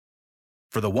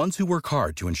For the ones who work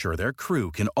hard to ensure their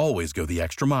crew can always go the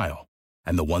extra mile,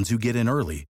 and the ones who get in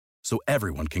early so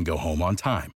everyone can go home on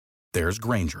time, there's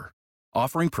Grainger,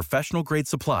 offering professional-grade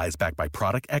supplies backed by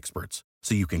product experts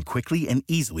so you can quickly and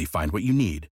easily find what you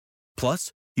need.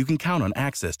 Plus, you can count on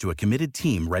access to a committed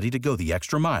team ready to go the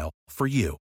extra mile for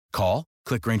you. Call,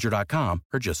 click Grainger.com,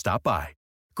 or just stop by.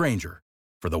 Grainger,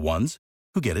 for the ones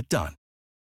who get it done.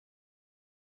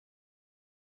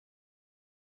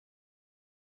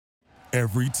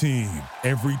 Every team,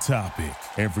 every topic,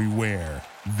 everywhere.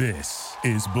 This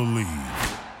is Believe.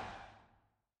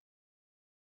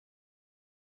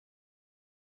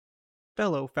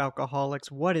 Fellow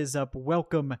Falcoholics, what is up?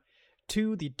 Welcome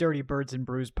to the Dirty Birds and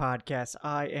Brews podcast.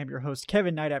 I am your host,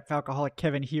 Kevin Knight at Falcoholic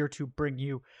Kevin, here to bring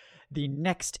you the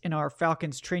next in our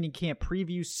Falcons training camp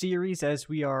preview series, as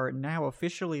we are now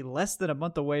officially less than a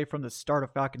month away from the start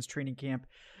of Falcons training camp.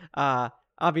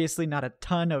 Obviously not a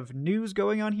ton of news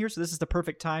going on here, so this is the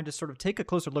perfect time to sort of take a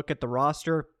closer look at the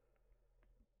roster,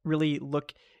 really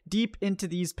look deep into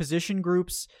these position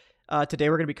groups.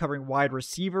 Today we're going to be covering wide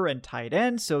receiver and tight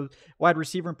end. So wide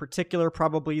receiver in particular,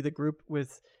 probably the group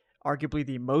with arguably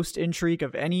the most intrigue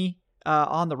of any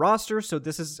on the roster. So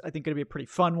this is, I think, going to be a pretty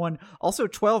fun one. Also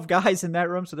 12 guys in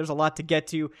that room, so there's a lot to get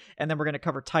to. And then we're going to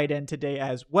cover tight end today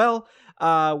as well,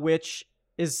 which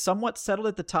is somewhat settled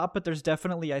at the top, but there's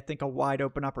definitely, I think, a wide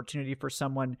open opportunity for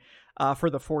someone for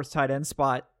the fourth tight end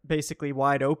spot, basically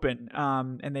wide open.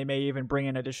 And they may even bring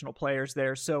in additional players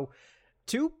there. So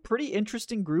two pretty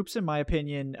interesting groups, in my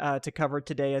opinion, to cover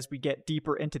today as we get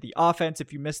deeper into the offense.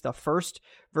 If you missed the first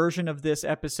version of this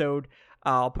episode,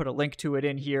 I'll put a link to it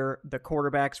in here. The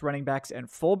quarterbacks, running backs, and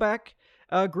fullback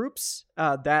groups.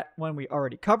 That one we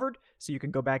already covered, so you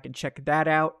can go back and check that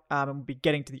out. And we'll be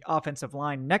getting to the offensive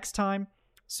line next time,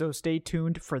 so stay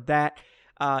tuned for that.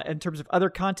 In terms of other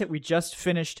content, we just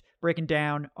finished breaking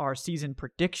down our season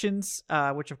predictions,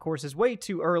 which of course is way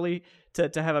too early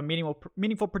to have a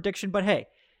meaningful prediction. But hey,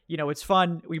 you know, it's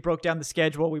fun. We broke down the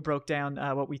schedule. We broke down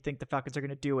what we think the Falcons are going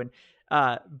to do. And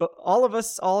but all of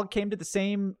us all came to the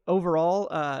same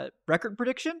overall record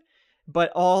prediction,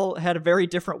 but all had a very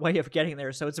different way of getting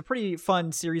there. So it's a pretty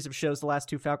fun series of shows, the last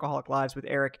two Falcoholic Lives with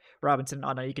Eric Robinson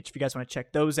and Anna Ikic, if you guys want to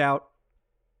check those out.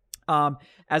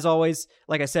 As always,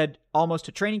 like I said, almost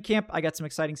to training camp. I got some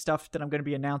exciting stuff that I'm going to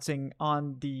be announcing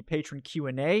on the patron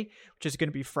Q&A, which is going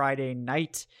to be Friday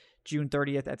night, June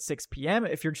 30th at 6 p.m.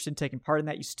 If you're interested in taking part in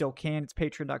that, you still can. It's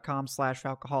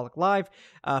patreon.com/Falcoholic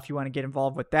If you want to get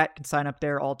involved with that, you can sign up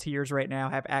there. All tiers right now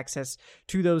have access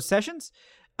to those sessions.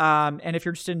 And if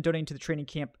you're interested in donating to the training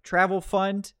camp travel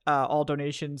fund, all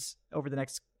donations over the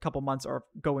next couple months are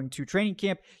going to training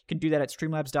camp. You can do that at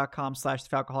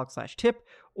streamlabs.com/Falcoholic/tip,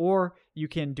 or you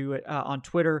can do it on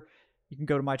Twitter. You can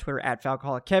go to my Twitter at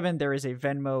Falcoholic Kevin. There is a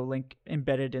Venmo link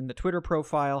embedded in the Twitter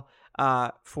profile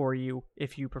for you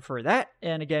if you prefer that.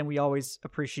 And again, we always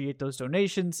appreciate those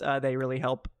donations. They really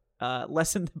help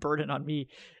lessen the burden on me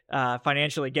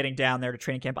financially getting down there to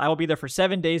training camp. I will be there for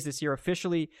 7 days this year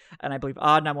officially, and I believe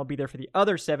Adnan will be there for the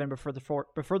other 7 before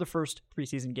the first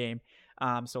preseason game.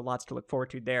 So lots to look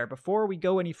forward to there. Before we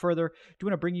go any further, I do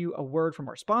want to bring you a word from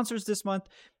our sponsors this month.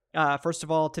 First of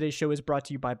all, today's show is brought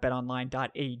to you by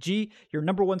betonline.ag, your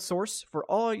number one source for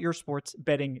all your sports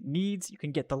betting needs. You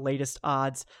can get the latest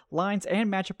odds, lines,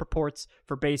 and matchup reports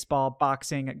for baseball,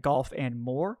 boxing, golf, and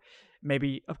more.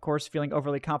 Maybe, of course, feeling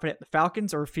overly confident in the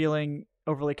Falcons or feeling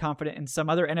overly confident in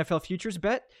some other NFL futures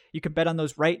bet. You can bet on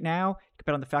those right now. You can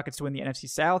bet on the Falcons to win the NFC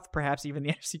South, perhaps even the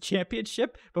NFC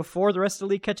Championship before the rest of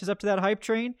the league catches up to that hype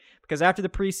train. Because after the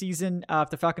preseason,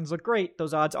 if the Falcons look great,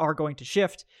 those odds are going to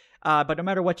shift. But no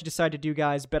matter what you decide to do,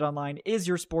 guys, BetOnline is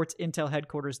your sports intel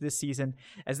headquarters this season,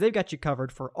 as they've got you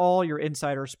covered for all your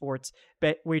insider sports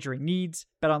bet wagering needs.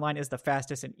 BetOnline is the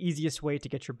fastest and easiest way to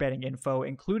get your betting info,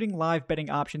 including live betting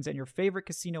options and your favorite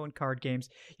casino and card games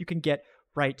you can get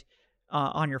right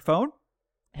on your phone.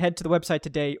 Head to the website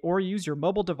today or use your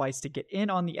mobile device to get in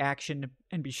on the action,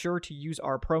 and be sure to use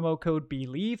our promo code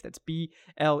BELIEVE. That's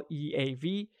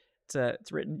BLEAV.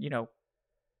 It's written,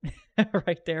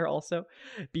 right there also,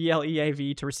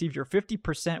 BLEAV, to receive your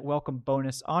 50% welcome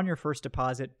bonus on your first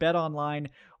deposit. Bet online,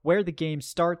 where the game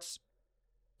starts.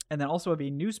 And then also have a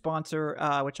new sponsor,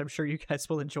 which I'm sure you guys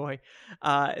will enjoy.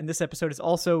 And this episode is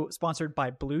also sponsored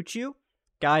by Blue Chew.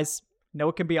 Guys, know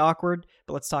it can be awkward,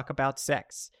 but let's talk about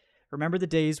sex. Remember the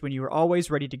days when you were always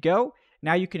ready to go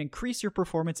Now you can increase your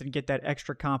performance and get that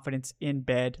extra confidence in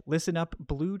bed. Listen up,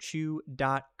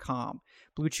 BlueChew.com.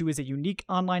 Blue Chew is a unique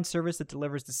online service that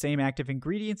delivers the same active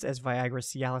ingredients as Viagra,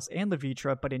 Cialis, and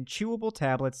Levitra, but in chewable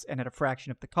tablets and at a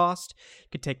fraction of the cost. You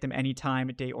can take them anytime,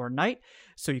 day or night,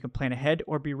 so you can plan ahead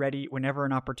or be ready whenever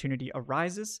an opportunity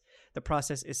arises. The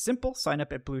process is simple. Sign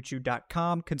up at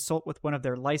BlueChew.com, consult with one of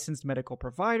their licensed medical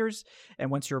providers,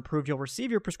 and once you're approved, you'll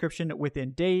receive your prescription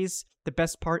within days. The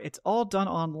best part, it's all done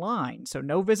online, so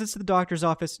no visits to the doctor's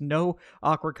office, no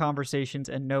awkward conversations,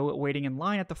 and no waiting in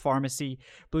line at the pharmacy.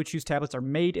 Blue Chew's tablets are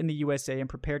made in the USA and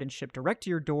prepared and shipped direct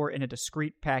to your door in a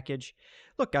discreet package.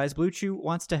 Look, guys, Blue Chew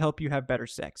wants to help you have better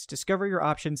sex. Discover your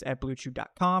options at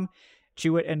BlueChew.com.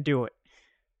 Chew it and do it.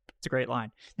 It's a great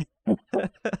line.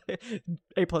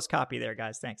 A+ copy there,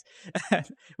 guys. Thanks.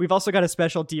 We've also got a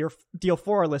special deal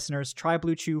for our listeners. Try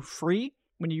Blue Chew free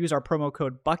when you use our promo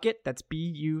code BUCKET. That's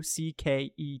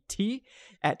BUCKET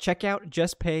at checkout.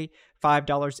 Just pay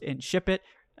 $5 and ship it.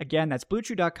 Again, that's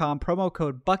BlueChew.com, promo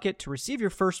code BUCKET to receive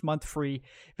your first month free.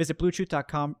 Visit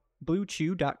BlueChew.com,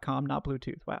 BlueChew.com, not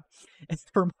Bluetooth, wow,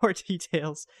 for more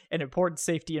details and important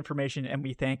safety information. And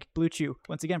we thank Blue Chew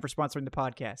once again for sponsoring the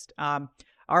podcast.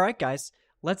 All right, guys,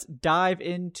 let's dive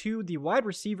into the wide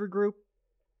receiver group.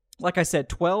 Like I said,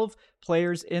 12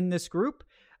 players in this group.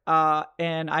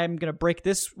 And I'm going to break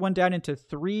this one down into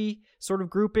 3 sort of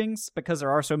groupings because there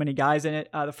are so many guys in it.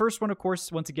 The first one, of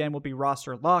course, once again, will be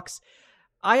roster locks.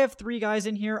 I have 3 guys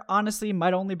in here. Honestly,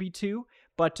 might only be 2.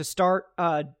 But to start,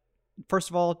 first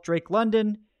of all, Drake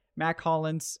London, Mac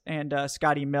Hollins, and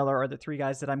Scotty Miller are the 3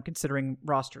 guys that I'm considering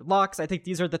roster locks. I think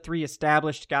these are the 3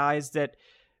 established guys that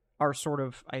are sort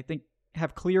of, I think,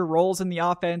 have clear roles in the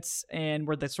offense and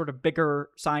were the sort of bigger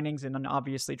signings. And then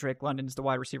obviously Drake London is the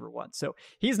wide receiver 1. So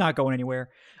he's not going anywhere.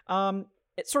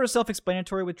 It's sort of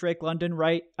self-explanatory with Drake London,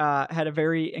 right? Had a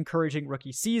very encouraging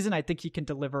rookie season. I think he can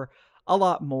deliver a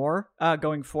lot more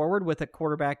going forward with a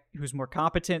quarterback who's more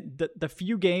competent. The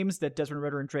few games that Desmond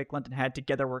Ridder and Drake London had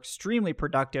together were extremely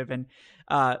productive, and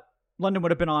London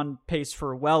would have been on pace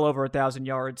for well over 1,000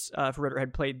 yards if Ridder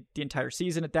had played the entire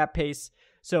season at that pace.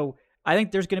 So I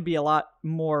think there's going to be a lot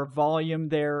more volume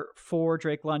there for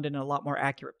Drake London and a lot more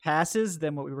accurate passes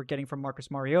than what we were getting from Marcus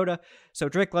Mariota. So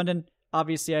Drake London,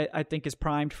 obviously, I think is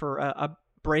primed for a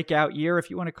breakout year,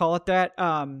 if you want to call it that,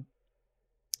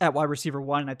 at wide receiver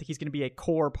 1. And I think he's going to be a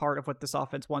core part of what this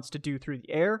offense wants to do through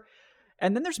the air.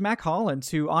 And then there's Mac Hollins,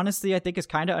 who honestly I think is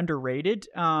kind of underrated.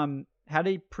 Had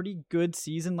a pretty good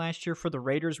season last year for the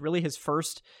Raiders, really his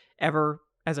first ever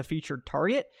as a featured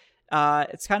target.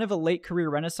 It's kind of a late career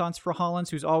renaissance for Hollins,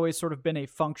 who's always sort of been a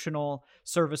functional,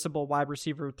 serviceable wide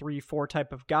receiver 3-4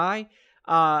 type of guy,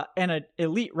 and an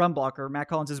elite run blocker. Mac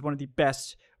Hollins is one of the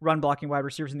best run blocking wide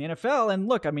receivers in the NFL. And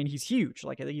look, I mean, he's huge.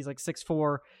 Like, I think he's like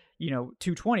 6'4",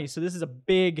 220. So this is a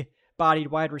big bodied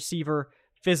wide receiver,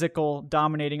 physical,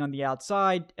 dominating on the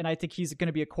outside. And I think he's going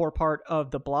to be a core part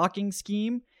of the blocking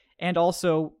scheme and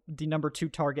also the number 2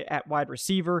 target at wide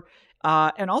receiver.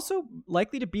 And also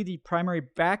likely to be the primary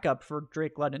backup for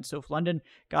Drake London. So if London,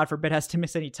 God forbid, has to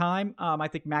miss any time, I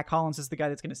think Mac Hollins is the guy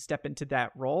that's going to step into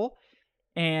that role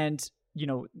and,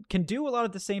 can do a lot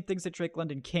of the same things that Drake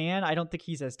London can. I don't think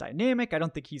he's as dynamic. I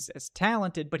don't think he's as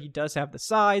talented, but he does have the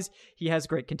size. He has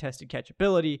great contested catch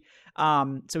ability.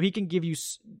 So he can give you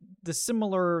the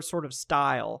similar sort of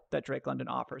style that Drake London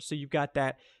offers. So you've got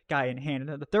that guy in hand. And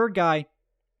then the third guy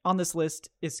on this list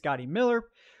is Scotty Miller,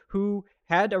 who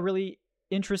had a really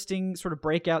interesting sort of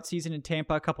breakout season in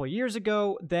Tampa a couple of years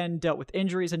ago, then dealt with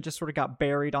injuries and just sort of got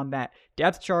buried on that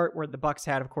depth chart where the Bucs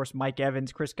had, of course, Mike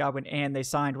Evans, Chris Godwin, and they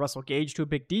signed Russell Gage to a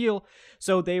big deal.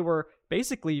 So they were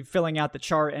basically filling out the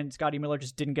chart, and Scotty Miller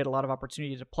just didn't get a lot of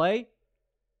opportunity to play.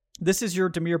 This is your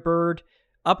Damiere Byrd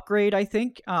upgrade, I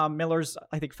think. Miller's,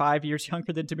 I think, 5 years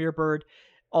younger than Damiere Byrd.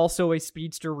 Also a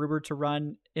speedster, rumored to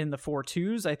run in the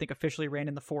 4.2s. I think officially ran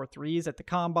in the 4.3s at the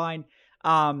combine.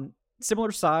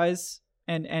 Similar size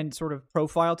and sort of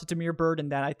profile to Damiere Byrd,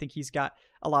 and that I think he's got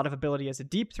a lot of ability as a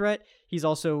deep threat. He's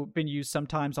also been used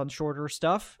sometimes on shorter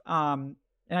stuff. And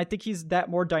I think he's that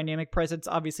more dynamic presence.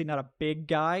 Obviously not a big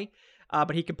guy,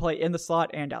 but he can play in the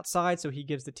slot and outside, so he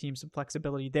gives the team some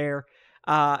flexibility there.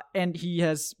 And he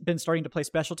has been starting to play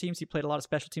special teams. He played a lot of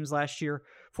special teams last year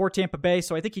for Tampa Bay,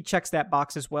 so I think he checks that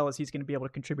box as well, as he's going to be able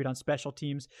to contribute on special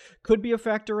teams. Could be a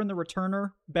factor in the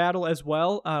returner battle as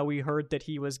well. We heard that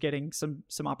he was getting some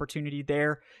opportunity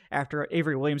there after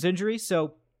Avery Williams' injury.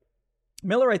 So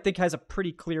Miller, I think, has a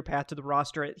pretty clear path to the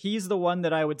roster. He's the one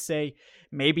that I would say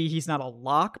maybe he's not a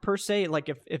lock per se. Like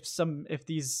if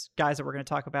these guys that we're going to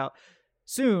talk about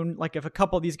soon, like if a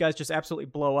couple of these guys just absolutely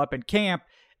blow up in camp,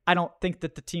 I don't think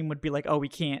that the team would be like, oh, we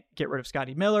can't get rid of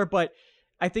Scotty Miller. But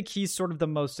I think he's sort of the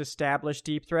most established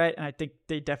deep threat, and I think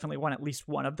they definitely want at least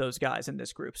one of those guys in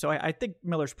this group. So I think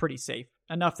Miller's pretty safe,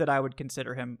 enough that I would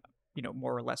consider him,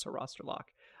 more or less a roster lock.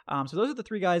 So those are the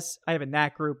three guys I have in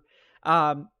that group.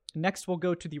 Next, we'll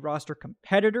go to the roster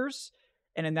competitors.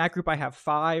 And in that group, I have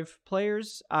 5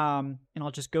 players. And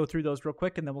I'll just go through those real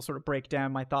quick, and then we'll sort of break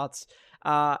down my thoughts.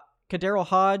 Kadero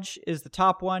Hodge is the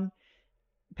top one.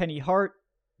 Penny Hart,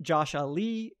 Josh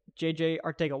Ali, JJ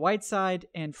Arcega-Whiteside,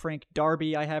 and Frank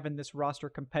Darby I have in this roster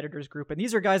competitors group. And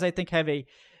these are guys I think have a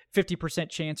 50%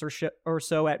 chance or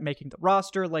so at making the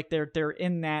roster. Like they're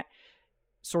in that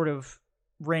sort of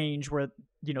range where,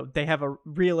 they have a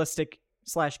realistic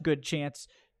 / good chance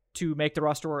to make the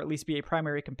roster or at least be a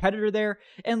primary competitor there.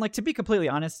 And like, to be completely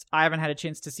honest, I haven't had a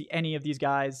chance to see any of these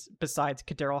guys besides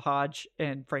Kadero Hodge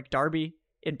and Frank Darby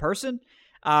in person.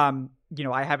 I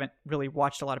haven't really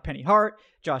watched a lot of Penny Hart,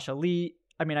 Josh Ali.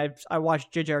 I mean, I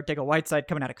watched JJ Arcega-Whiteside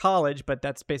coming out of college, but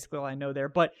that's basically all I know there.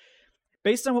 But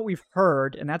based on what we've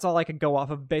heard, and that's all I can go off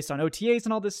of based on OTAs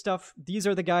and all this stuff, these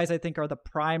are the guys I think are the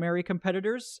primary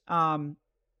competitors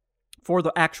for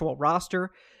the actual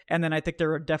roster. And then I think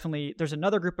there's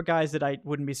another group of guys that I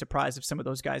wouldn't be surprised if some of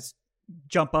those guys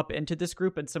jump up into this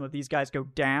group and some of these guys go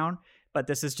down. But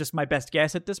this is just my best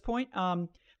guess at this point.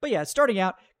 But yeah, starting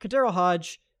out, Kadero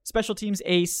Hodge, special teams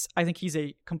ace. I think he's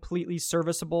a completely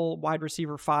serviceable wide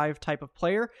receiver 5 type of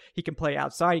player. He can play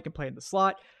outside. He can play in the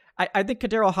slot. I think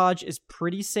Kadero Hodge is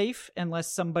pretty safe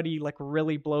unless somebody like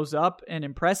really blows up and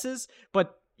impresses.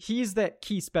 But he's that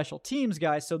key special teams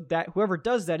guy, so that whoever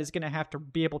does that is going to have to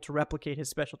be able to replicate his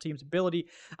special teams ability.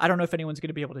 I don't know if anyone's going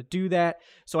to be able to do that.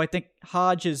 So I think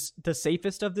Hodge is the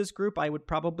safest of this group. I'm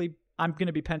going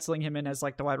to be penciling him in as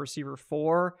like the wide receiver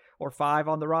 4 or 5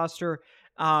 on the roster.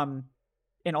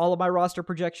 In all of my roster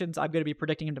projections, I'm going to be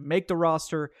predicting him to make the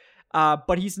roster,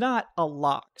 but he's not a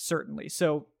lock, certainly.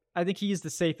 So I think he's the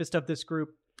safest of this group.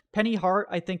 Penny Hart,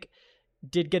 I think,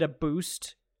 did get a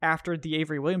boost after the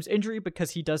Avery Williams injury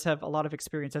because he does have a lot of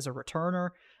experience as a returner.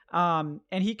 And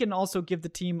he can also give the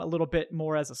team a little bit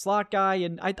more as a slot guy.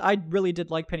 And I really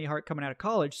did like Penny Hart coming out of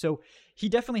college. So he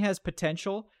definitely has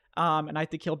potential. And I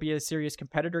think he'll be a serious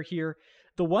competitor here.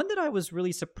 The one that I was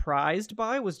really surprised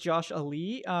by was Josh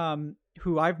Ali,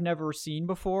 who I've never seen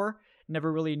before,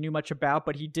 never really knew much about,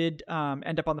 but he did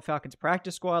end up on the Falcons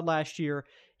practice squad last year.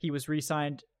 He was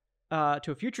re-signed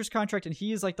to a futures contract, and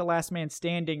he is like the last man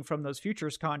standing from those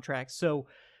futures contracts. So,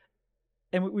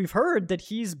 and we've heard that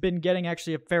he's been getting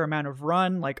actually a fair amount of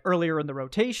run, like earlier in the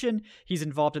rotation. He's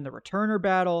involved in the returner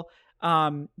battle.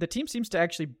 The team seems to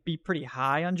actually be pretty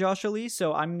high on Josh Ali,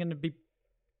 so I'm going to be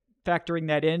factoring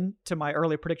that in to my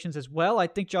early predictions as well. I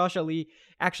think Josh Ali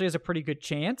actually has a pretty good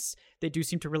chance. They do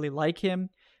seem to really like him.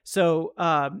 So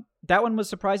that one was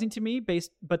surprising to me,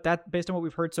 based on what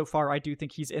we've heard so far. I do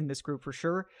think he's in this group for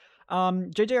sure.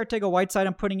 JJ Arcega-Whiteside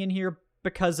I'm putting in here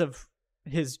because of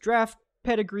his draft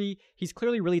pedigree. He's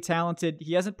clearly really talented.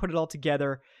 He hasn't put it all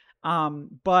together,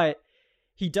 but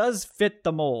he does fit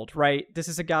the mold, right? This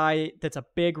is a guy that's a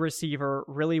big receiver,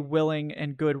 really willing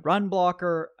and good run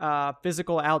blocker,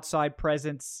 physical outside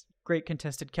presence, great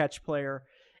contested catch player.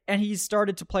 And he's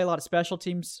started to play a lot of special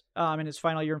teams in his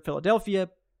final year in Philadelphia,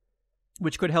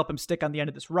 which could help him stick on the end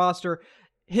of this roster.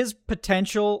 His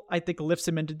potential, I think, lifts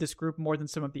him into this group more than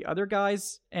some of the other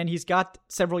guys. And he's got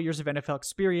several years of NFL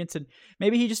experience, and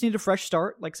maybe he just needs a fresh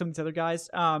start like some of these other guys.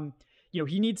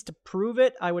 He needs to prove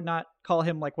it. I would not call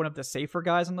him like one of the safer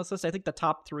guys on this list. I think the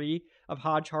top 3 of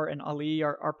Hodge, Hart, and Ali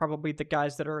are probably the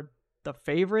guys that are the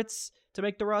favorites to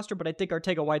make the roster, but I think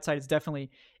Arcega-Whiteside is definitely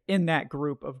in that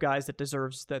group of guys that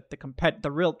deserves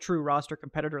the real true roster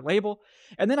competitor label.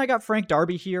 And then I got Frank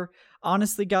Darby here.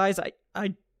 Honestly, guys,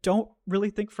 I don't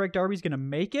really think Frank Darby's going to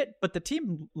make it, but the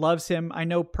team loves him. I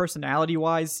know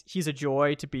personality-wise, he's a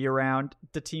joy to be around.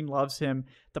 The team loves him.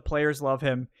 The players love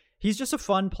him. He's just a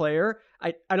fun player.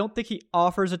 I don't think he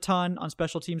offers a ton on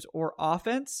special teams or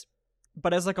offense,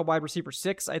 but as like a wide receiver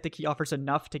 6, I think he offers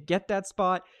enough to get that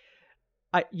spot.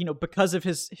 Because of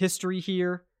his history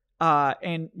here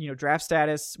and draft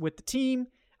status with the team,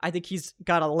 I think he's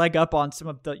got a leg up on some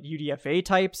of the UDFA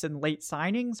types and late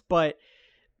signings, but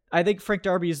I think Frank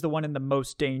Darby is the one in the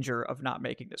most danger of not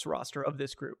making this roster of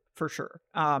this group for sure.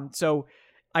 So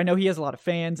I know he has a lot of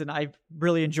fans, and I've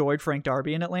really enjoyed Frank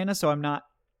Darby in Atlanta, so I'm not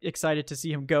excited to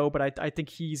see him go, but I think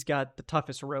he's got the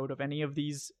toughest road of any of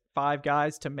these 5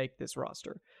 guys to make this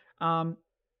roster. The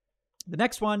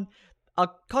next one,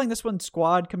 calling this one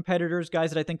squad competitors,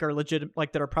 guys that I think are legit,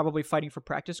 like that are probably fighting for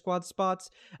practice squad spots.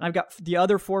 And I've got the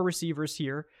other 4 receivers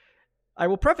here. I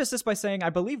will preface this by saying I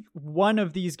believe one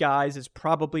of these guys is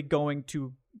probably going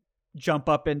to jump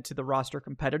up into the roster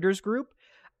competitors group.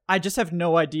 I just have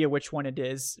no idea which one it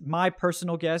is. My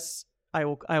personal guess, I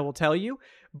will tell you,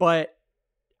 but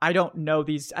I don't know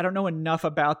enough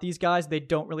about these guys. They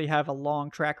don't really have a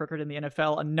long track record in the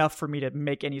NFL, enough for me to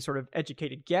make any sort of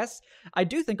educated guess. I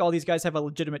do think all these guys have a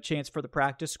legitimate chance for the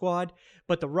practice squad,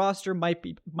 but the roster might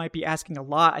be asking a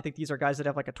lot. I think these are guys that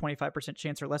have like a 25%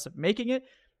 chance or less of making it.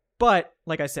 But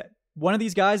like I said, one of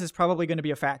these guys is probably going to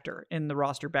be a factor in the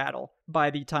roster battle by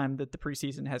the time that the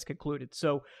preseason has concluded.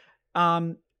 So,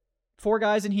 4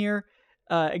 guys in here.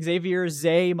 Xavier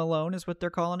Zay Malone is what they're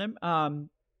calling him.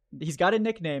 He's got a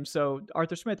nickname, so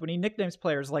Arthur Smith, when he nicknames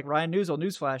players like Ryan Newsel,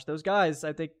 newsflash, those guys,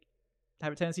 I think,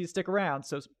 have a tendency to stick around,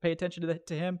 so pay attention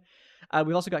to him.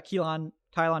 We've also got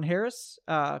Kylon Harris.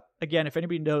 Again, if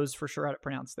anybody knows for sure how to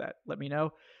pronounce that, let me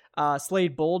know.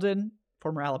 Slade Bolden,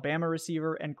 former Alabama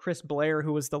receiver, and Chris Blair,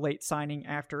 who was the late signing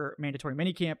after mandatory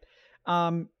minicamp.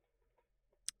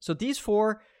 So these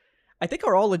 4, I think,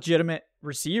 are all legitimate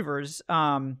receivers.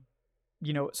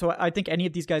 So I think any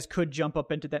of these guys could jump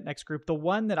up into that next group. The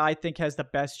one that I think has the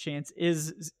best chance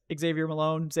is Xavier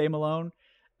Malone, Zay Malone,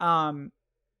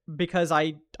 because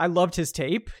I loved his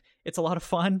tape. It's a lot of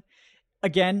fun.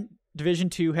 Again,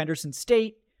 Division II Henderson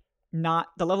State, not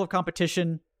the level of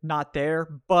competition, not there,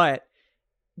 but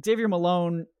Xavier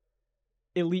Malone,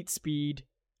 elite speed,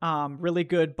 really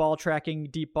good ball tracking,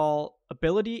 deep ball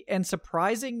ability, and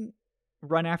surprising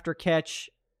run after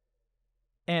catch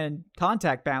and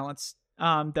contact balance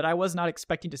that I was not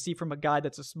expecting to see from a guy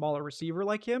that's a smaller receiver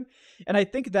like him. And I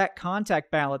think that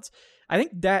contact balance, I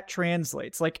think that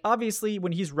translates. Like, obviously,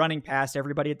 when he's running past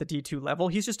everybody at the D2 level,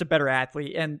 he's just a better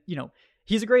athlete. And,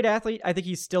 he's a great athlete. I think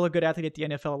he's still a good athlete at the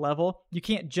NFL level. You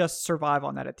can't just survive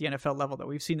on that at the NFL level, though.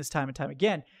 We've seen this time and time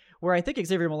again. Where I think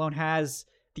Xavier Malone has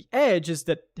the edge is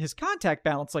that his contact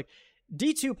balance, like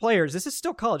D2 players, this is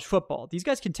still college football. These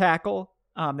guys can tackle.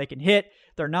 They can hit.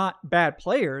 They're not bad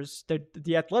players.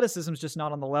 The athleticism is just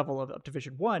not on the level of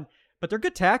Division I, but they're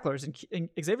good tacklers. And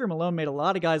Xavier Malone made a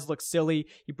lot of guys look silly.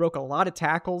 He broke a lot of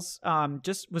tackles.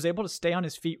 Just was able to stay on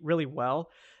his feet really well.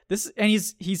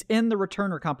 He's in the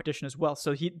returner competition as well.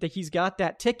 So he's got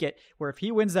that ticket where if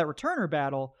he wins that returner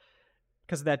battle,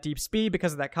 because of that deep speed,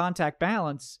 because of that contact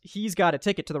balance, he's got a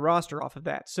ticket to the roster off of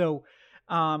that. So,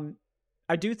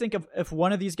 I do think if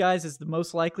one of these guys is the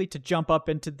most likely to jump up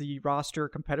into the roster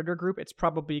competitor group, it's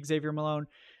probably Xavier Malone.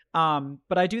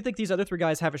 But I do think these other 3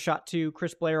 guys have a shot too.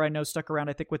 Chris Blair, I know, stuck around,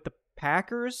 I think, with the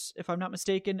Packers, if I'm not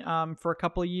mistaken, for a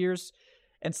couple of years.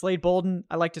 And Slade Bolden,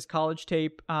 I liked his college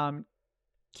tape.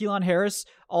 Kylon Harris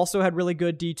also had really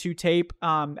good D2 tape.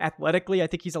 Athletically, I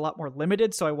think he's a lot more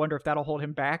limited, so I wonder if that'll hold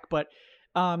him back. But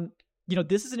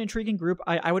this is an intriguing group.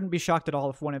 I wouldn't be shocked at all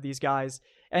if one of these guys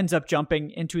ends up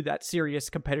jumping into that serious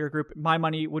competitor group. My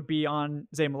money would be on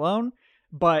Zay Malone,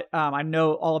 but I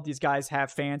know all of these guys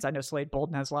have fans. I know Slade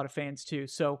Bolden has a lot of fans too.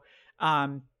 So,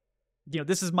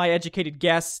 this is my educated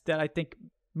guess that I think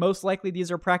most likely these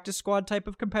are practice squad type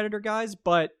of competitor guys,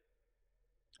 but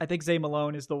I think Zay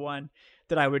Malone is the one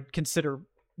that I would consider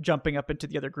jumping up into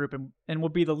the other group and will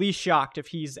be the least shocked if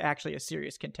he's actually a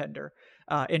serious contender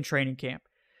in training camp.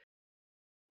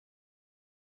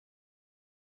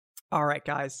 All right,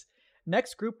 guys.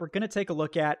 Next group we're going to take a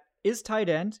look at is tight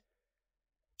end.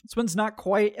 This one's not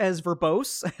quite as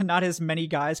verbose, not as many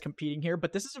guys competing here,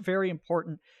 but this is a very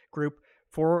important group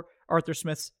for Arthur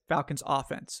Smith's Falcons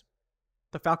offense.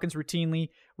 The Falcons routinely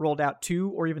rolled out 2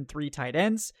 or even 3 tight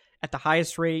ends at the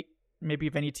highest rate, maybe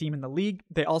of any team in the league.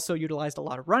 They also utilized a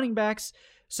lot of running backs.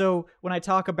 So when I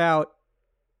talk about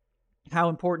how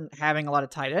important having a lot of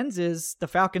tight ends is, the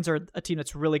Falcons are a team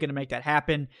that's really going to make that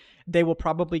happen. They will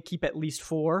probably keep at least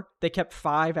 4. They kept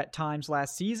 5 at times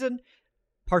last season,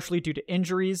 partially due to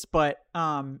injuries, but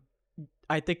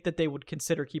I think that they would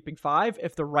consider keeping 5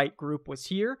 if the right group was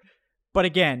here. But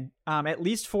again, at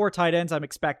least 4 tight ends I'm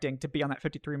expecting to be on that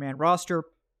 53-man roster.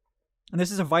 And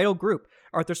this is a vital group.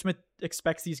 Arthur Smith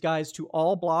expects these guys to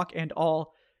all block and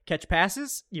all catch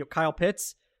passes. Kyle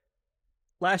Pitts,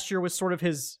 last year was sort of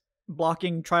his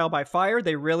blocking trial by fire.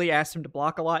 They really asked him to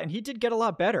block a lot, and he did get a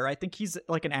lot better. I think he's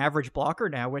like an average blocker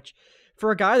now, which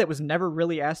for a guy that was never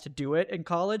really asked to do it in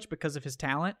college because of his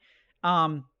talent,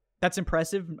 that's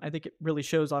impressive. I think it really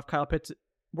shows off Kyle Pitts'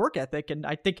 work ethic, and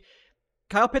I think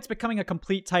Kyle Pitts becoming a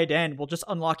complete tight end will just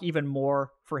unlock even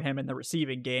more for him in the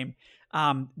receiving game.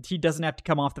 He doesn't have to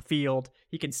come off the field.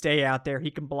 He can stay out there.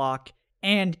 He can block.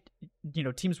 And,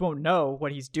 teams won't know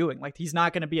what he's doing. Like, he's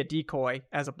not going to be a decoy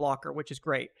as a blocker, which is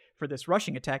great for this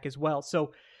rushing attack as well.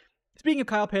 So, speaking of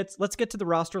Kyle Pitts, let's get to the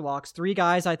roster locks. 3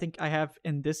 guys I think I have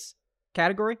in this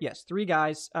category. Yes, 3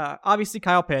 guys. Obviously,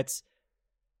 Kyle Pitts.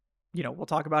 We'll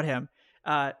talk about him.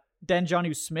 then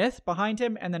Jonnu Smith behind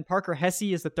him, and then Parker Hesse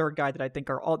is the third guy that I think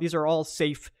these are all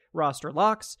safe roster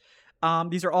locks.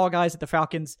 These are all guys that the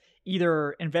Falcons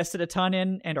either invested a ton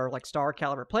in and are like star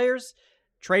caliber players,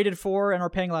 traded for and are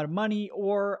paying a lot of money,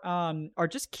 or are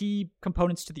just key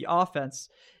components to the offense.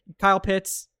 Kyle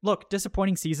Pitts, look,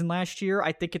 disappointing season last year.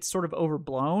 I think it's sort of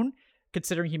overblown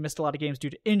considering he missed a lot of games due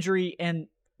to injury, and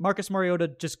Marcus Mariota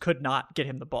just could not get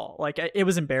him the ball. Like, it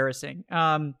was embarrassing.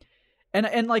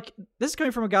 And like, this is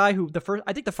coming from a guy who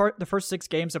the first 6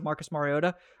 games of Marcus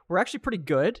Mariota were actually pretty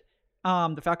good.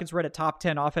 The Falcons were at a top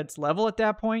 10 offense level at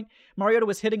that point. Mariota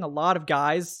was hitting a lot of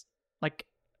guys, like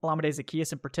Olamide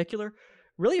Zaccheaus in particular,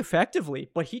 really effectively,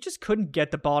 but he just couldn't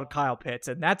get the ball to Kyle Pitts,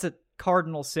 and that's a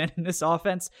cardinal sin in this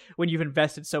offense when you've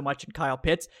invested so much in Kyle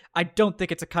Pitts. I don't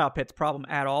think it's a Kyle Pitts problem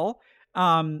at all.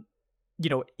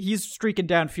 He's streaking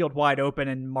downfield wide open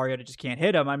and Mariota just can't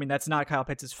hit him. I mean, that's not Kyle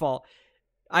Pitts' fault.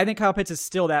 I think Kyle Pitts is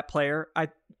still that player.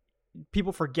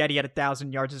 People forget he had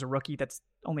 1,000 yards as a rookie. That's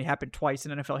only happened twice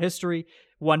in NFL history,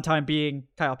 one time being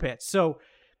Kyle Pitts. So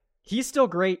he's still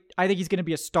great. I think he's going to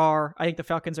be a star. I think the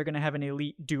Falcons are going to have an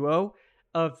elite duo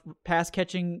of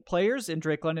pass-catching players in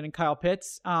Drake London and Kyle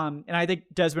Pitts. And I think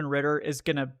Desmond Ridder is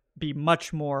going to be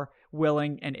much more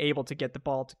willing and able to get the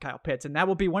ball to Kyle Pitts. And that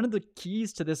will be one of the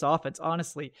keys to this offense,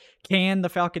 honestly. Can the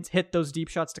Falcons hit those deep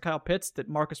shots to Kyle Pitts that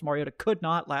Marcus Mariota could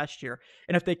not last year?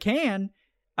 And if they can,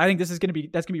 I think that's going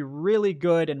to be really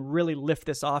good and really lift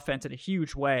this offense in a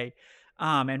huge way,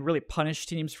 and really punish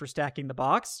teams for stacking the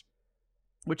box,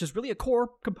 which is really a core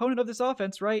component of this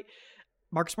offense, right?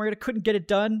 Marcus Mariota couldn't get it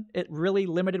done. It really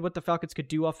limited what the Falcons could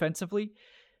do offensively.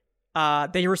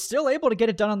 They were still able to get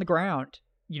it done on the ground.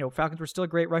 Falcons were still a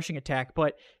great rushing attack,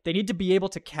 but they need to be able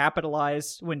to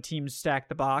capitalize when teams stack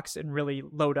the box and really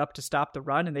load up to stop the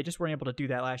run, and they just weren't able to do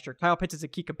that last year. Kyle Pitts is a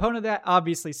key component of that,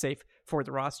 obviously safe for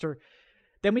the roster.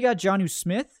 Then we got Jonnu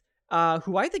Smith,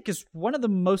 who I think is one of the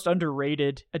most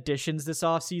underrated additions this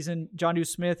offseason. Jonnu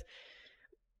Smith,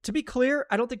 to be clear,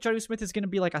 I don't think Jonnu Smith is going to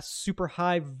be like a super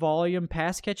high volume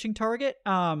pass catching target.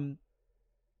 I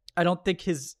don't think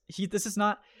Jonnu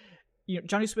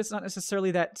Smith's not necessarily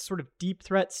that sort of deep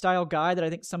threat style guy that I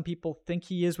think some people think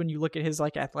he is when you look at his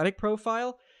like athletic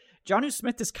profile. Jonnu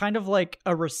Smith is kind of like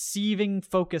a receiving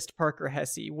focused Parker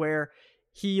Hesse, where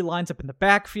he lines up in the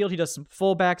backfield. He does some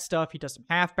fullback stuff. He does some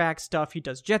halfback stuff. He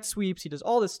does jet sweeps. He does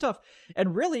all this stuff.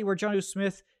 And really where Jonnu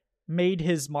Smith made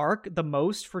his mark the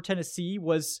most for Tennessee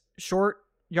was short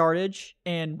yardage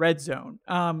and red zone.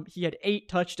 He had 8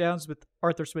 touchdowns with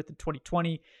Arthur Smith in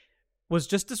 2020, was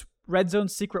just this red zone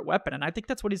secret weapon. And I think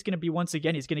that's what he's going to be once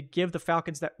again. He's going to give the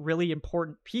Falcons that really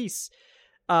important piece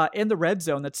in the red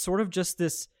zone. That's sort of just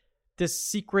this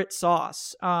secret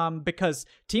sauce, because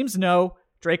teams know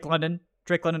Drake London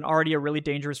already a really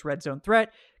dangerous red zone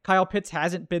threat. Kyle Pitts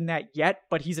hasn't been that yet,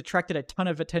 but he's attracted a ton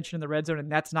of attention in the red zone,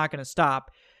 and that's not going to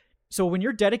stop. So when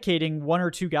you're dedicating 1 or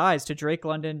 2 guys to Drake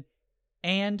London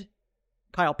and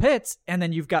Kyle Pitts, and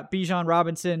then you've got Bijan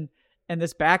Robinson and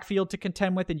this backfield to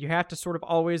contend with, and you have to sort of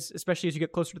always, especially as you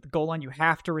get closer to the goal line, you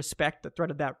have to respect the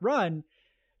threat of that run.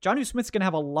 Jonnu Smith's going to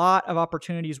have a lot of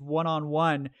opportunities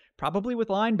one-on-one, probably with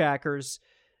linebackers,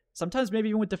 sometimes maybe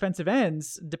even with defensive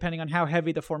ends, depending on how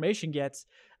heavy the formation gets,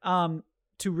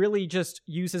 to really just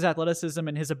use his athleticism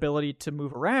and his ability to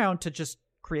move around to just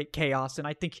create chaos. And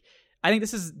I think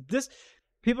this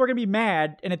people are going to be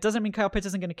mad, and it doesn't mean Kyle Pitts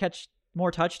isn't going to catch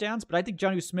more touchdowns, but I think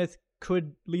Jonnu Smith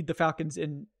could lead the Falcons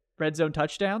in red zone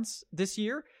touchdowns this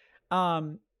year.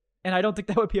 And I don't think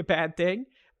that would be a bad thing.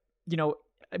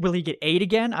 Will he get 8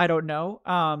 again? I don't know.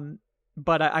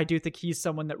 But I do think he's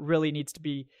someone that really needs to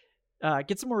be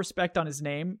get some more respect on his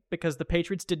name, because the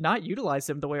Patriots did not utilize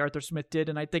him the way Arthur Smith did,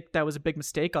 and I think that was a big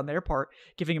mistake on their part,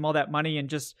 giving him all that money and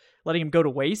just letting him go to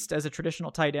waste as a traditional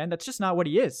tight end. That's just not what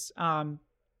he is. And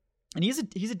he's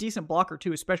a decent blocker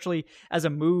too, especially as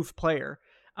a move player.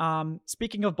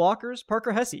 Speaking of blockers,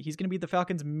 Parker Hesse, he's going to be the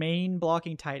Falcons' main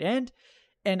blocking tight end.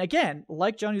 And again,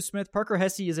 like Jonnu Smith, Parker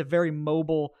Hesse is a very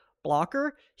mobile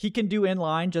blocker. He can do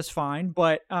inline just fine,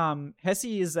 but Hesse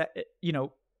is that,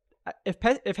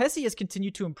 if Hesse has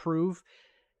continued to improve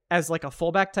as like a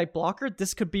fullback type blocker,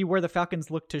 this could be where the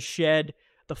Falcons look to shed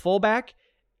the fullback,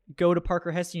 go to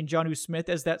Parker Hesse and Jonnu Smith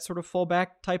as that sort of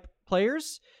fullback type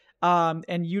players,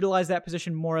 and utilize that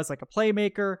position more as like a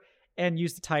playmaker, and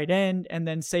use the tight end, and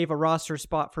then save a roster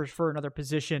spot for another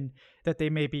position that they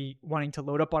may be wanting to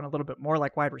load up on a little bit more,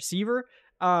 like wide receiver.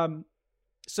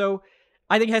 So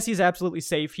I think Hesse is absolutely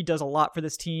safe. He does a lot for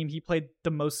this team. He played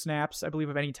the most snaps, I believe,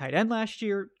 of any tight end last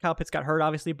year. Kyle Pitts got hurt,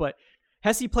 obviously, but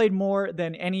Hesse played more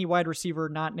than any wide receiver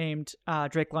not named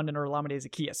Drake London or Olamide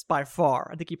Zaccheaus by far.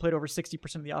 I think he played over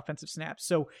 60% of the offensive snaps.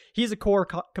 So he's a core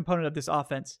component of this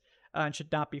offense and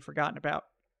should not be forgotten about.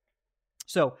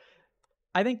 So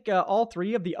I think all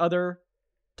three of the other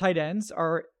tight ends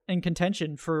are in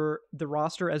contention for the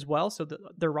roster as well. So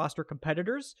they're roster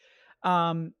competitors.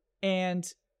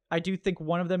 And I do think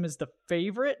one of them is the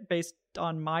favorite based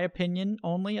on my opinion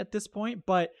only at this point.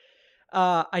 But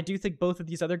I do think both of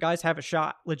these other guys have a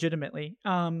shot legitimately.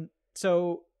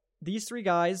 So these three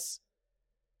guys,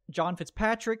 John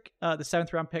Fitzpatrick, the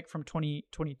 7th round pick from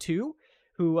 2022,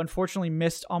 who unfortunately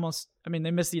missed they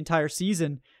missed the entire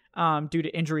season due to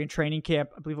injury in training camp.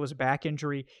 I believe it was a back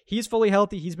injury. He's fully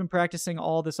healthy. He's been practicing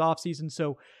all this offseason.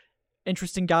 So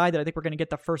interesting guy that I think we're going to get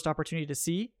the first opportunity to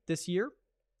see this year.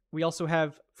 We also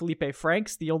have Felipe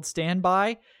Franks, the old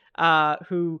standby,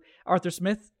 who Arthur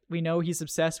Smith, we know he's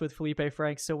obsessed with Felipe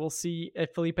Franks. So we'll see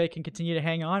if Felipe can continue to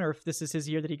hang on or if this is his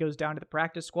year that he goes down to the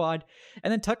practice squad.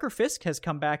 And then Tucker Fisk has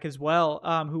come back as well,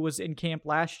 who was in camp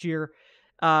last year.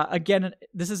 Again,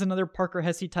 this is another Parker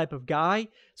Hesse type of guy,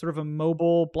 sort of a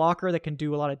mobile blocker that can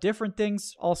do a lot of different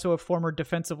things. Also a former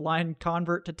defensive line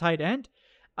convert to tight end.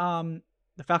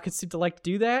 The Falcons seem to like to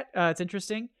do that. It's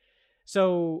interesting.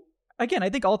 So again, I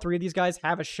think all three of these guys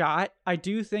have a shot. I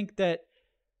do think that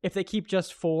if they keep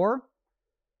just 4,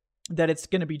 that it's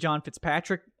going to be John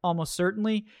Fitzpatrick almost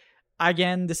certainly.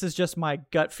 Again, this is just my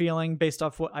gut feeling based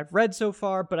off what I've read so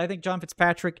far, but I think John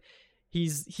Fitzpatrick,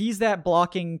 he's that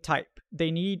blocking type.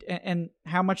 They need, and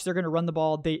how much they're going to run the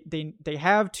ball. They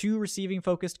have 2 receiving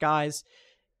focused guys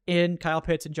in Kyle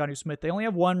Pitts and Jonnu Smith. They only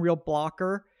have 1 real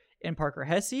blocker in Parker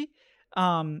Hesse.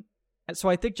 So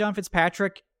I think John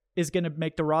Fitzpatrick is going to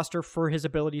make the roster for his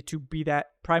ability to be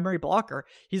that primary blocker.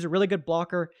 He's a really good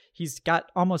blocker. He's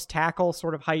got almost tackle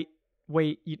sort of height,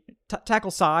 weight,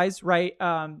 tackle size, right?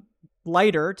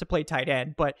 Lighter to play tight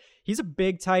end, but he's a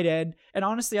big tight end. And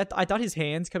honestly, I thought his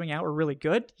hands coming out were really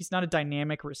good. He's not a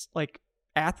dynamic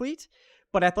athlete,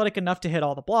 but athletic enough to hit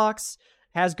all the blocks,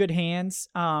 has good hands,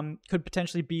 could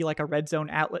potentially be like a red zone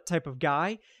outlet type of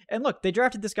guy. And look, they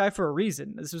drafted this guy for a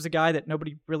reason. This was a guy that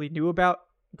nobody really knew about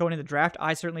going into the draft.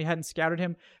 I certainly hadn't scouted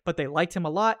him, but they liked him a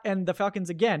lot. And the Falcons,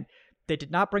 again, they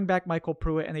did not bring back Michael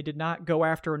Pruitt, and they did not go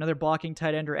after another blocking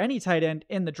tight end or any tight end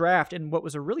in the draft in what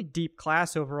was a really deep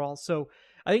class overall. So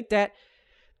I think that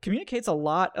communicates a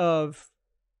lot of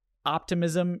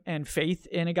optimism and faith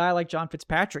in a guy like John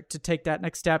Fitzpatrick to take that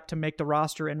next step to make the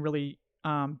roster and really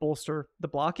bolster the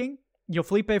blocking.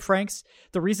 Felipe Franks,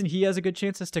 the reason he has a good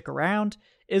chance to stick around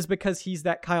is because he's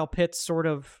that Kyle Pitts sort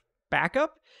of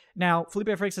backup. Now,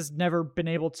 Felipe Franks has never been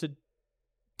able to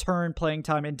turn playing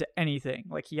time into anything.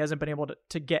 Like, he hasn't been able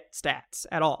to get stats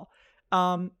at all.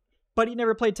 But he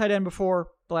never played tight end before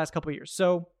the last couple of years.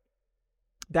 So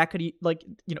that could,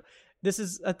 this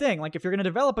is a thing. Like, if you're going to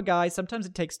develop a guy, sometimes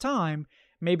it takes time.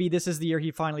 Maybe this is the year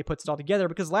he finally puts it all together,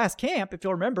 because last camp, if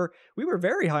you'll remember, we were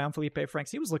very high on Felipe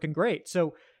Franks. He was looking great.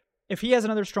 So if he has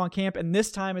another strong camp and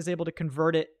this time is able to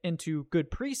convert it into good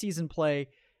preseason play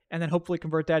and then hopefully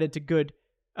convert that into good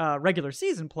regular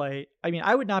season play, I mean,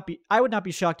 I would not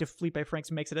be shocked if Felipe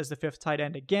Franks makes it as the 5th tight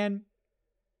end again.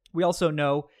 We also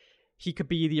know he could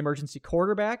be the emergency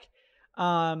quarterback.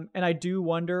 And I do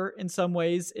wonder in some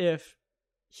ways if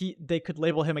they could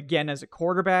label him again as a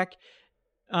quarterback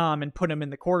and put him in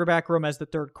the quarterback room as the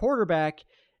 3rd quarterback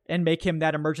and make him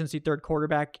that emergency 3rd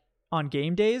quarterback on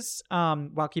game days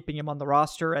while keeping him on the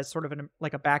roster as sort of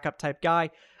a backup type guy.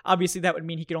 Obviously, that would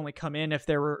mean he could only come in if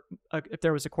there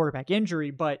was a quarterback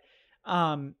injury. But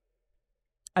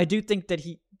I do think that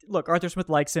Arthur Smith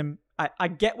likes him. I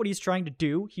get what he's trying to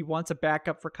do. He wants a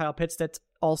backup for Kyle Pitts that's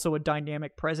also a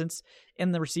dynamic presence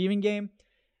in the receiving game.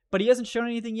 But he hasn't shown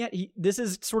anything yet. This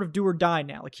is sort of do or die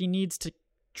now. Like, he needs to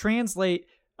translate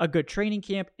a good training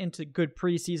camp into good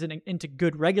preseason and into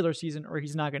good regular season, or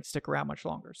he's not going to stick around much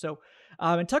longer. So,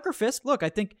 and Tucker Fisk, look, I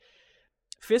think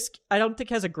Fisk, I don't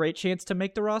think has a great chance to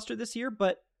make the roster this year,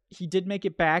 but he did make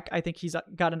it back. I think he's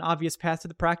got an obvious path to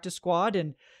the practice squad,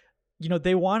 and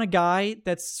they want a guy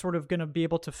that's sort of going to be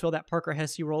able to fill that Parker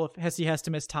Hesse role if Hesse has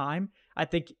to miss time. I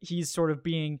think he's sort of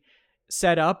being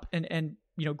set up and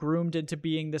groomed into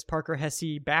being this Parker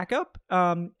Hesse backup.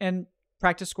 And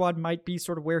practice squad might be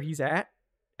sort of where he's at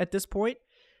this point.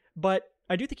 But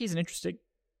I do think he's an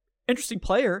interesting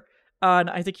player. And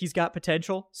I think he's got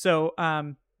potential. So,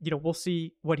 we'll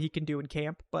see what he can do in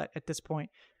camp. But at this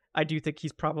point, I do think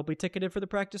he's probably ticketed for the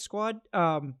practice squad.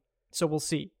 So we'll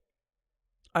see.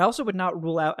 I also would not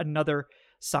rule out another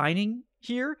signing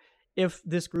here if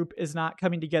this group is not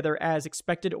coming together as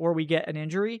expected or we get an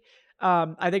injury.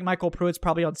 I think Michael Pruitt's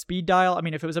probably on speed dial. I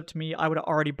mean, if it was up to me, I would have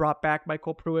already brought back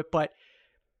Michael Pruitt, but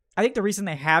I think the reason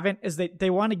they haven't is they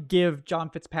want to give John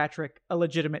Fitzpatrick a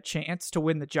legitimate chance to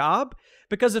win the job,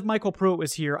 because if Michael Pruitt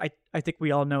was here, I think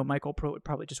we all know Michael Pruitt would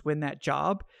probably just win that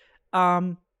job.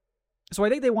 So I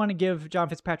think they want to give John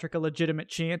Fitzpatrick a legitimate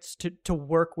chance to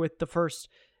work with the first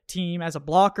team as a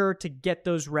blocker, to get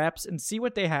those reps and see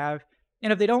what they have.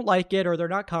 And if they don't like it or they're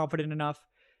not confident enough,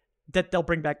 that they'll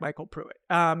bring back Michael Pruitt.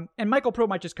 And Michael Pruitt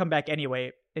might just come back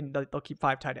anyway, and they'll keep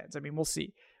 5 tight ends. I mean, we'll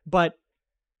see. But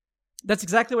that's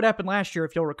exactly what happened last year,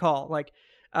 if you'll recall. Like,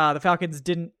 the Falcons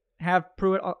didn't have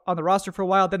Pruitt on the roster for a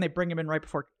while. Then they bring him in right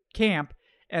before camp,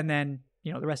 and then,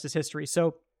 the rest is history.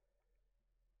 So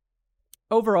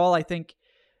overall, I think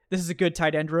this is a good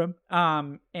tight end room.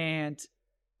 And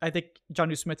I think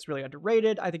Jonnu Smith's really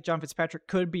underrated. I think John Fitzpatrick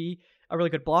could be a really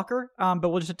good blocker, but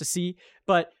we'll just have to see.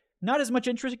 But not as much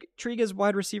intrigue as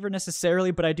wide receiver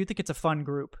necessarily, but I do think it's a fun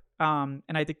group. And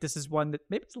I think this is one that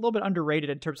maybe it's a little bit underrated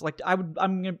in terms of, like,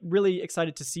 I'm really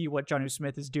excited to see what Jonnu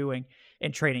Smith is doing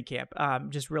in training camp.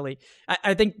 Just really,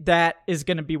 I think that is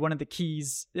going to be one of the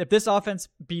keys. If this offense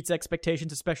beats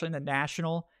expectations, especially in the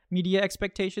national media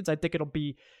expectations, I think it'll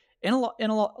be in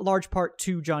a large part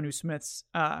to Jonnu Smith's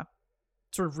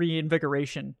sort of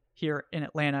reinvigoration here in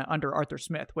Atlanta under Arthur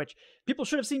Smith, which people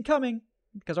should have seen coming,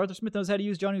 because Arthur Smith knows how to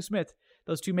use Jonnu Smith.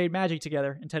 Those two made magic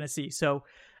together in Tennessee. So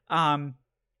I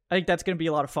think that's going to be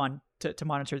a lot of fun to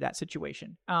monitor that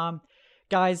situation.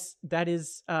 Guys,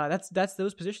 that's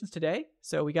those positions today.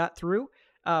 So we got through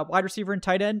wide receiver and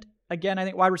tight end. Again, I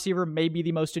think wide receiver may be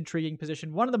the most intriguing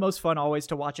position. One of the most fun always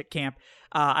to watch at camp.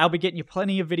 I'll be getting you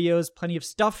plenty of videos, plenty of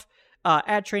stuff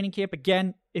at training camp.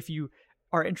 Again, if you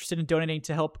are interested in donating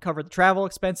to help cover the travel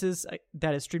expenses,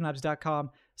 that is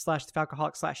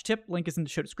streamlabs.com/thefalcoholic/tip. Link is in the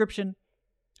show description.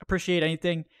 Appreciate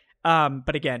anything.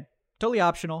 But again, totally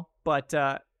optional, but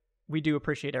we do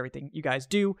appreciate everything you guys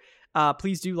do.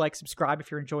 Please do like, subscribe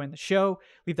if you're enjoying the show.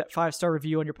 Leave that 5-star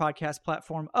review on your podcast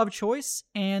platform of choice.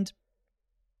 And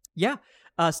yeah,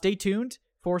 stay tuned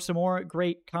for some more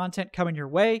great content coming your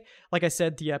way. Like I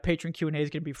said, the patron Q&A is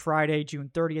going to be Friday, June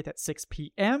 30th at 6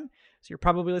 p.m. So you're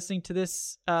probably listening to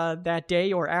this that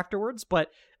day or afterwards.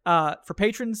 But for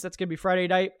patrons, that's going to be Friday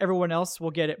night. Everyone else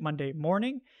will get it Monday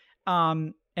morning.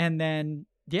 And then,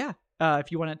 yeah, if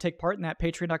you want to take part in that,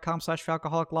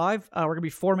 patreon.com/Falcoholic Live. We're going to be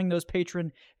forming those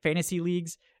patron fantasy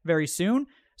leagues very soon.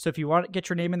 So if you want to get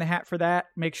your name in the hat for that,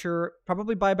 make sure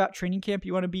probably by about training camp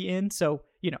you want to be in. So,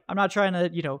 I'm not trying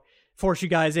to, force you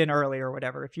guys in early or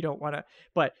whatever if you don't want to.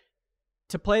 But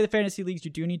to play the fantasy leagues,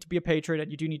 you do need to be a patron, and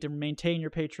you do need to maintain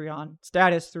your Patreon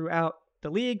status throughout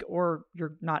the league, or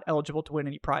you're not eligible to win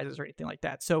any prizes or anything like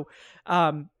that. So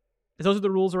those are the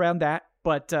rules around that.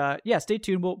 But yeah, stay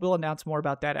tuned. We'll announce more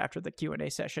about that after the Q&A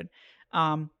session.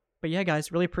 But yeah,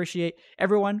 guys, really appreciate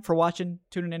everyone for watching,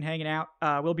 tuning in, hanging out.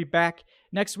 We'll be back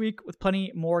next week with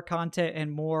plenty more content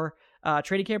and more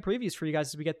training camp previews for you guys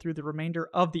as we get through the remainder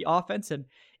of the offense and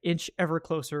inch ever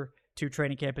closer to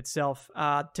training camp itself.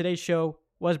 Today's show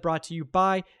was brought to you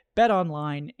by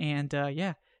BetOnline. And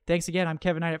yeah, thanks again. I'm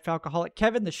Kevin Knight at Falcoholic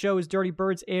Kevin. The show is Dirty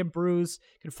Birds and Brews.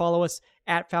 You can follow us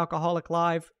at Falcoholic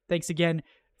Live. Thanks again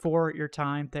for your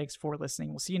time. Thanks for listening.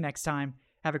 We'll see you next time.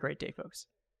 Have a great day, folks.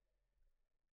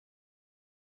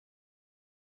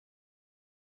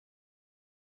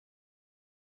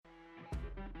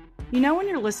 You know when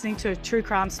you're listening to a true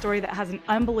crime story that has an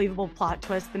unbelievable plot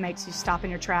twist that makes you stop in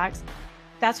your tracks?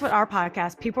 That's what our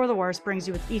podcast, People Are the Worst, brings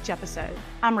you with each episode.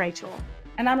 I'm Rachel.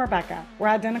 And I'm Rebecca. We're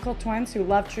identical twins who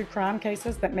love true crime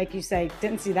cases that make you say,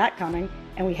 didn't see that coming,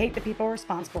 and we hate the people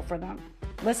responsible for them.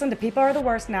 Listen to People Are the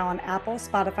Worst now on Apple,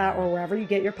 Spotify, or wherever you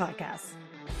get your podcasts.